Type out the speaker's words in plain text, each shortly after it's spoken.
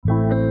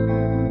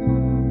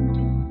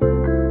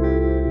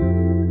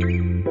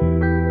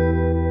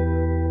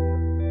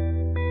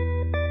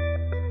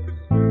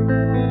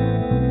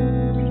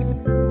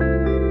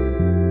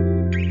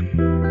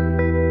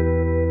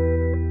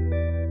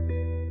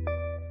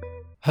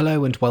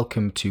Hello and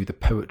welcome to The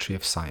Poetry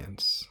of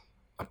Science,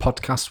 a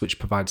podcast which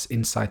provides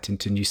insight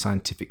into new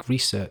scientific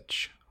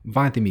research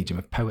via the medium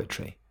of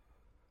poetry.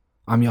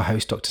 I'm your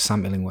host, Dr.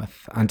 Sam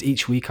Illingworth, and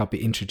each week I'll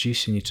be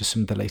introducing you to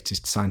some of the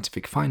latest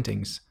scientific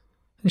findings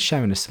and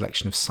sharing a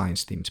selection of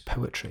science-themed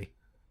poetry.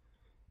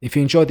 If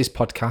you enjoy this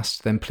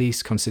podcast, then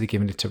please consider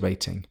giving it a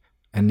rating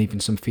and leaving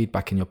some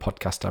feedback in your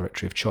podcast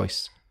directory of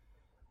choice.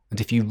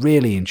 And if you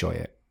really enjoy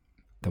it,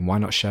 then why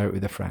not share it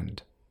with a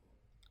friend?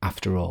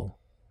 After all,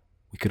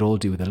 we could all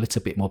do with a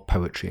little bit more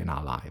poetry in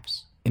our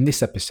lives. In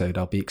this episode,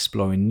 I'll be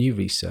exploring new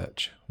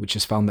research which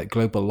has found that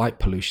global light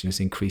pollution has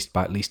increased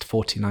by at least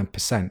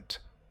 49%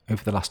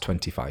 over the last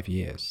 25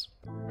 years.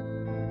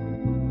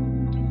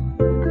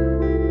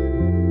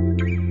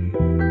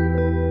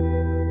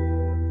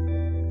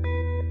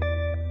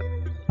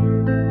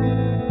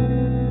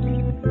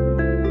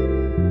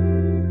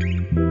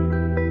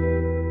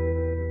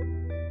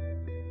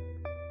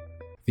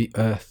 The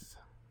earth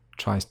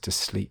tries to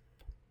sleep,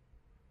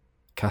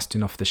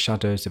 casting off the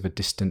shadows of a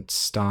distant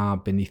star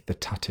beneath the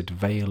tattered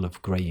veil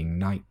of greying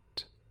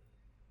night.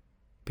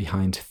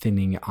 Behind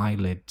thinning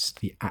eyelids,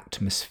 the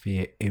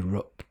atmosphere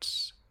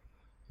erupts,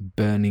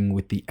 burning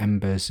with the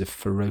embers of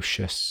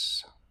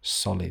ferocious,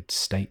 solid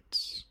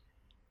states.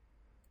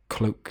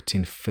 Cloaked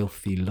in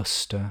filthy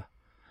lustre,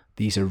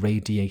 these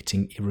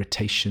irradiating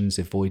irritations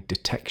avoid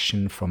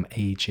detection from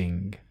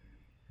aging,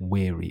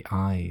 weary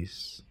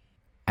eyes,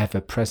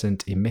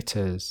 ever-present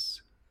emitters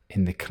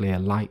in the clear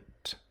light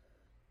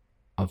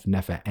of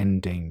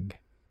never-ending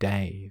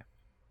day.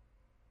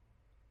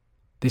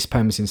 This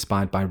poem is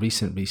inspired by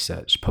recent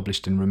research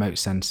published in Remote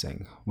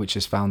Sensing, which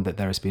has found that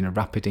there has been a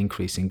rapid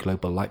increase in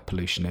global light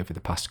pollution over the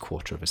past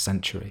quarter of a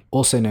century.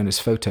 Also known as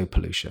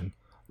photopollution,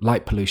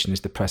 light pollution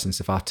is the presence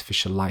of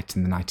artificial light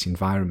in the night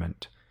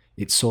environment.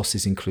 Its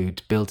sources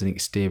include building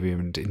exterior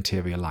and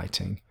interior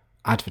lighting,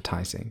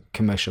 advertising,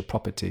 commercial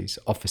properties,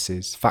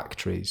 offices,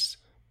 factories,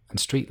 and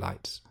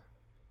streetlights.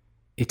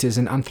 It is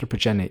an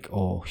anthropogenic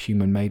or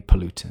human-made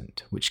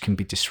pollutant which can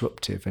be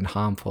disruptive and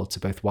harmful to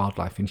both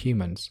wildlife and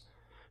humans,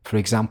 for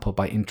example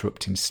by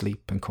interrupting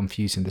sleep and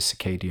confusing the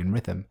circadian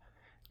rhythm,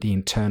 the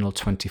internal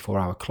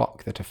 24-hour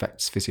clock that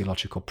affects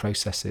physiological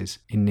processes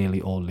in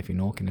nearly all living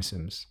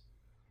organisms.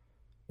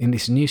 In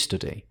this new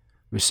study,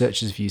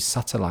 researchers have used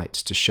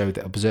satellites to show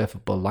that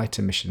observable light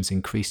emissions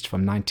increased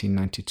from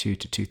 1992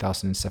 to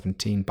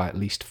 2017 by at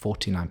least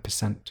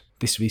 49%.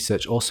 This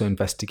research also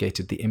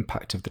investigated the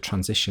impact of the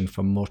transition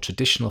from more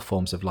traditional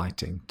forms of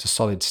lighting to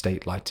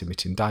solid-state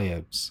light-emitting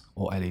diodes,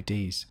 or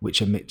LEDs,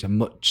 which emit a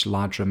much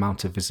larger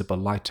amount of visible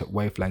light at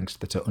wavelengths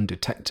that are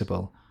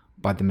undetectable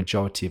by the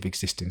majority of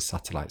existing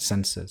satellite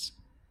sensors.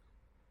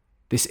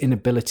 This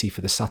inability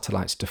for the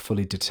satellites to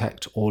fully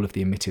detect all of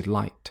the emitted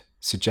light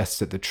suggests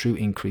that the true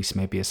increase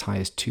may be as high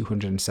as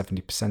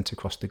 270%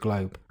 across the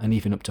globe, and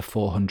even up to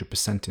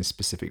 400% in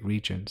specific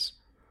regions.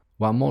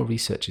 While more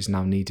research is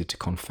now needed to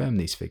confirm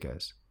these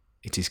figures,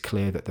 it is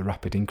clear that the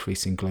rapid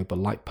increase in global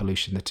light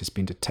pollution that has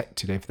been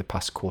detected over the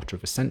past quarter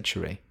of a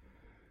century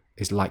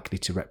is likely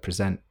to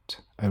represent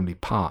only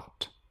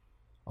part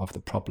of the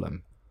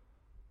problem.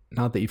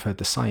 Now that you've heard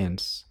the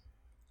science,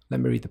 let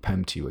me read the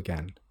poem to you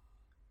again.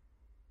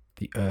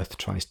 The earth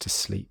tries to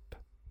sleep,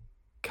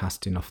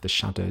 casting off the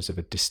shadows of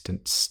a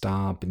distant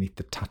star beneath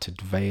the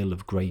tattered veil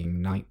of greying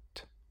night.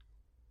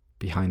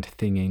 Behind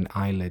thinning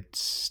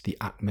eyelids, the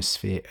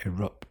atmosphere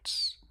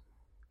erupts,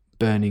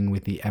 burning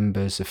with the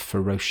embers of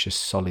ferocious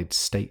solid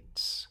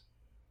states.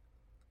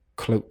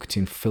 Cloaked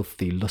in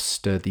filthy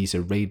lustre, these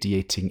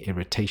irradiating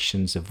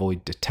irritations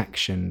avoid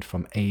detection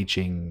from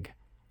aging,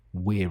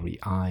 weary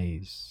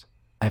eyes,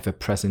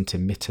 ever-present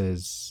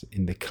emitters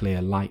in the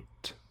clear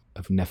light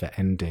of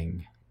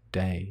never-ending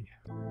day.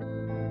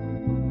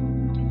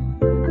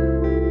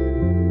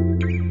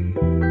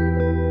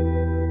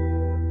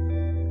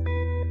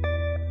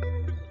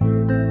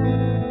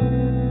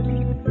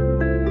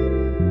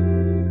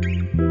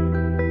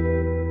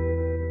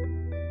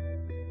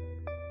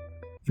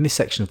 In this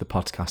section of the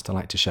podcast, I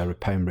like to share a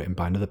poem written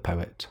by another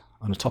poet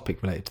on a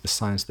topic related to the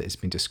science that has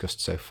been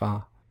discussed so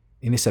far.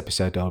 In this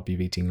episode, I'll be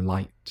reading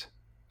Light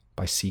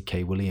by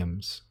C.K.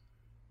 Williams.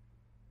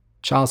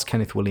 Charles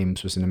Kenneth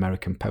Williams was an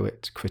American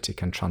poet,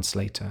 critic, and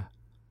translator.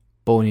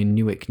 Born in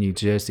Newark, New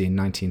Jersey in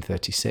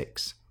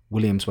 1936,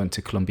 Williams went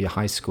to Columbia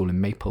High School in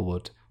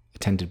Maplewood,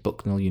 attended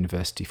Bucknell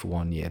University for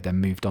 1 year,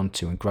 then moved on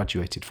to and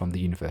graduated from the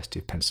University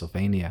of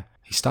Pennsylvania.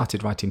 He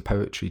started writing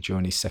poetry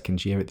during his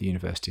second year at the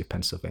University of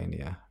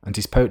Pennsylvania, and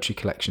his poetry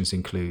collections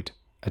include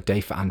A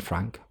Day for Anne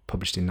Frank,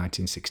 published in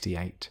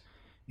 1968,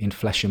 In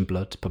Flesh and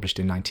Blood, published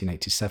in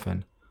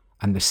 1987,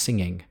 and The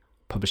Singing,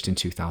 published in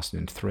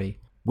 2003.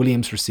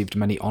 Williams received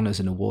many honours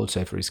and awards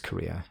over his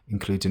career,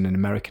 including an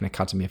American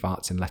Academy of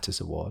Arts and Letters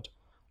Award,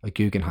 a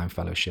Guggenheim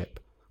Fellowship,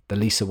 the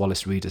Lisa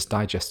Wallace Reader's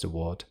Digest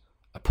Award,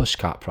 a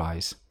Pushcart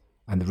Prize,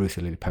 and the Ruth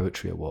Lilly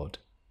Poetry Award.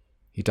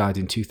 He died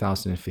in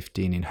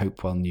 2015 in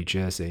Hopewell, New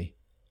Jersey,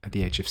 at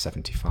the age of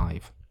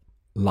 75.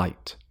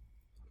 Light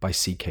by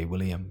C.K.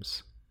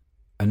 Williams.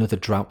 Another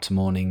drought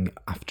morning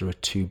after a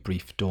too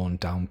brief dawn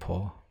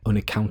downpour.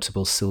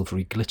 unaccountable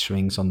silvery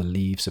glitterings on the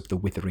leaves of the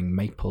withering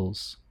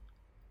maples.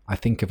 I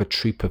think of a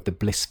troop of the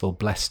blissful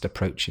blessed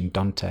approaching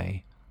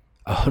Dante.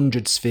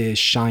 100 spheres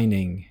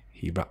shining,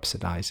 he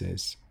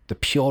rhapsodizes, the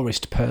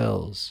purest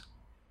pearls.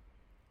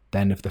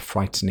 Then of the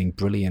frightening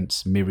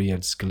brilliance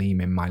myriads gleam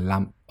in my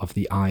lamp, of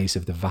the eyes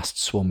of the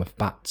vast swarm of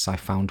bats I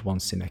found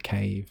once in a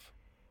cave.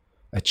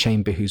 A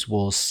chamber whose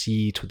walls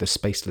seethe with a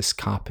spaceless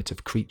carpet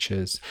of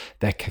creatures,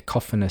 their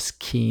cacophonous,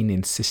 keen,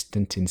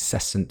 insistent,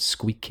 incessant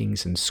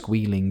squeakings and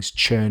squealings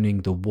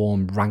churning the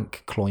warm,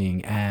 rank,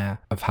 cloying air,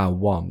 of how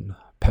one,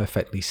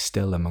 perfectly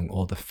still among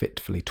all the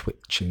fitfully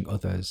twitching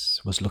others,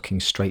 was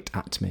looking straight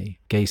at me,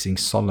 gazing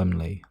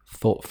solemnly,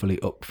 thoughtfully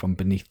up from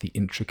beneath the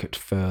intricate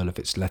furl of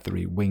its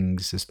leathery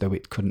wings, as though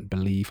it couldn't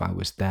believe I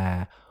was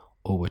there,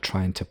 or were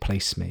trying to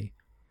place me,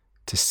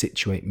 to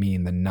situate me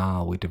in the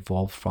now we'd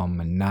evolved from,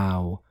 and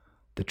now,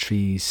 the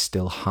trees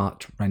still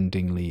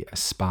heart-rendingly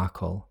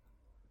a-sparkle.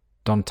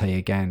 Dante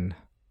again,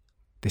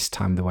 this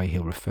time the way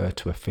he'll refer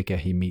to a figure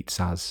he meets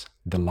as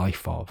the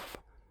life of.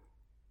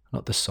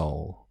 Not the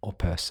soul or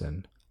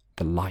person,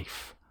 the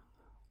life.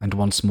 And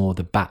once more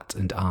the bat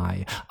and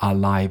I, our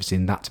lives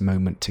in that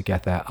moment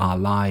together, our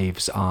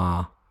lives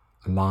are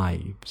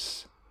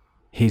lives.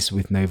 His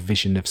with no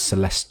vision of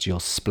celestial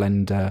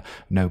splendour,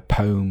 no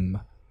poem,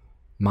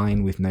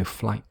 mine with no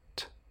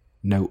flight,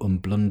 no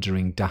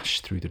unblundering dash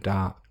through the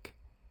dark.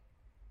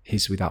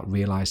 His without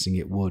realising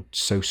it would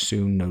so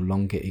soon no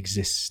longer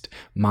exist,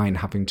 mine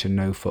having to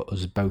know for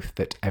us both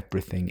that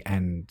everything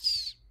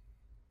ends.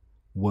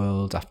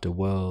 World after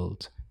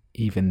world,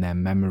 even their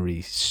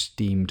memories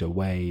steamed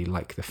away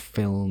like the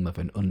film of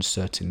an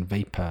uncertain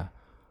vapour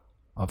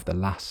of the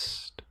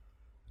last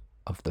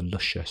of the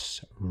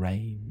luscious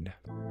rain.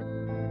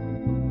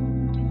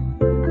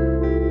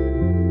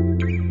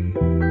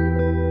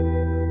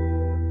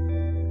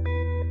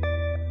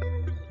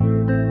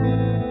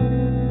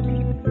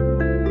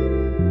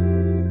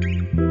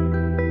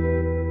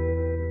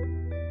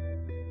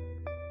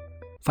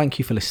 Thank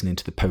you for listening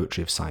to The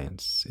Poetry of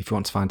Science. If you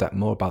want to find out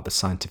more about the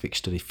scientific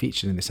study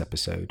featured in this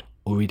episode,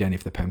 or read any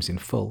of the poems in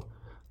full,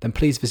 then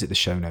please visit the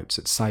show notes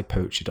at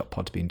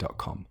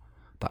scipoetry.podbean.com.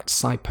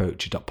 That's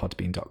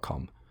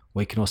scipoetry.podbean.com,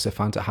 where you can also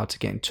find out how to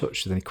get in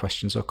touch with any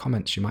questions or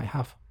comments you might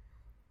have.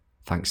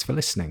 Thanks for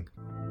listening.